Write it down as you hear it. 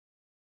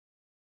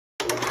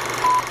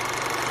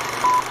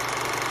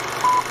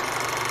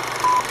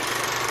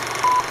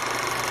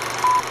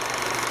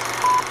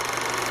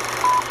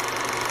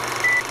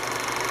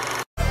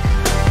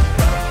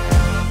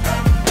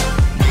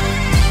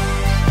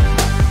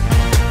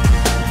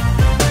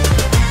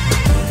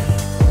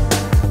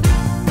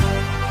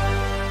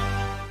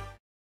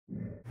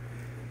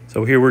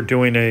So here we're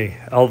doing a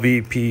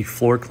LVP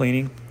floor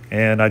cleaning,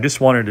 and I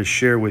just wanted to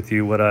share with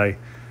you what I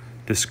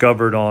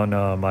discovered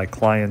on my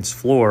client's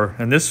floor.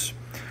 And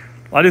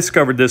I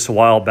discovered this a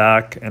while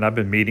back, and I've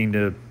been meaning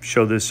to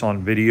show this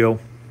on video,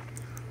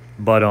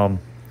 but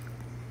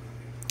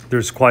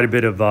there's quite a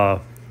bit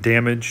of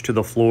damage to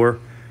the floor.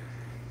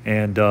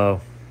 And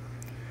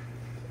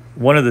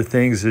one of the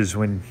things is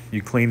when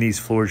you clean these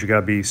floors, you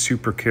gotta be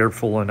super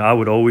careful. And I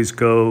would always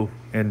go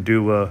and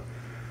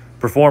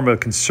perform a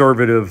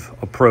conservative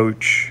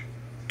approach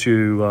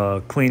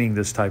to cleaning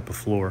this type of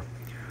floor,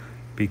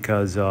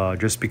 because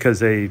just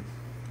because a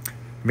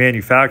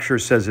manufacturer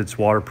says it's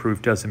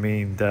waterproof doesn't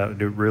mean that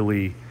it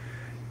really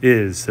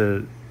is,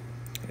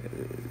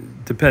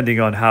 depending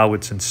on how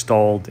it's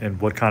installed and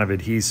what kind of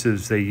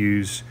adhesives they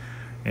use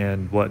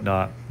and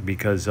whatnot,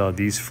 because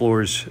these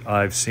floors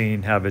I've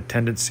seen have a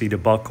tendency to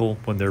buckle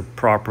when they're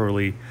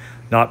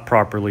not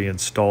properly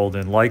installed,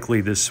 and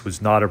likely this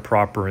was not a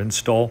proper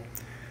install.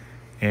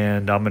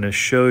 And I'm going to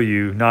show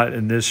you, not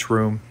in this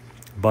room,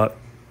 but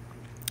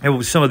it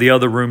was some of the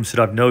other rooms that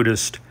I've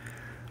noticed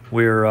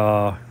where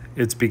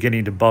it's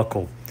beginning to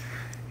buckle.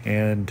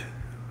 And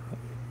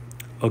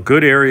a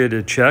good area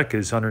to check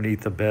is underneath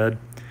the bed.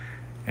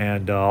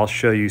 And I'll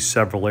show you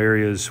several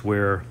areas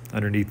where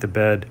underneath the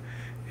bed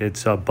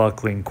it's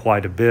buckling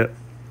quite a bit.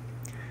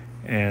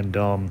 And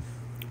of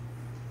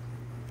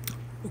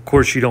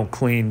course, you don't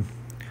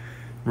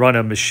run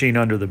a machine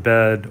under the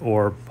bed,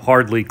 or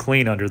hardly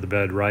clean under the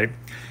bed, right?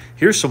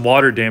 Here's some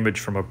water damage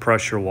from a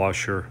pressure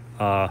washer.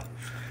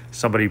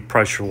 Somebody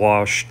pressure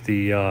washed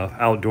the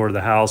outdoor of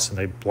the house, and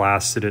they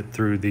blasted it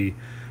through the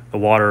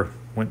water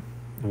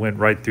went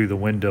right through the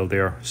window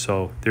there.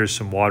 So there's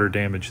some water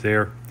damage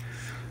there.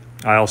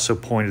 I also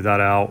pointed that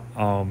out.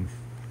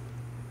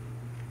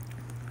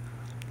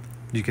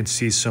 You can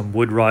see some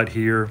wood rot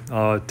here.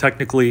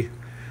 Technically,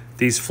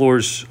 these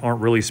floors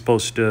aren't really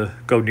supposed to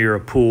go near a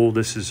pool.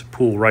 This is a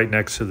pool right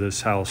next to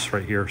this house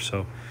right here. So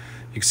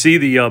you can see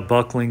the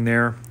buckling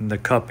there and the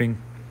cupping.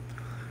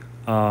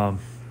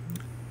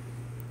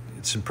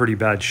 It's in pretty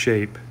bad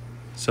shape.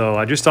 So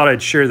I just thought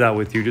I'd share that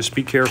with you. Just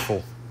be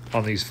careful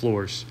on these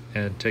floors,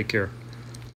 and take care.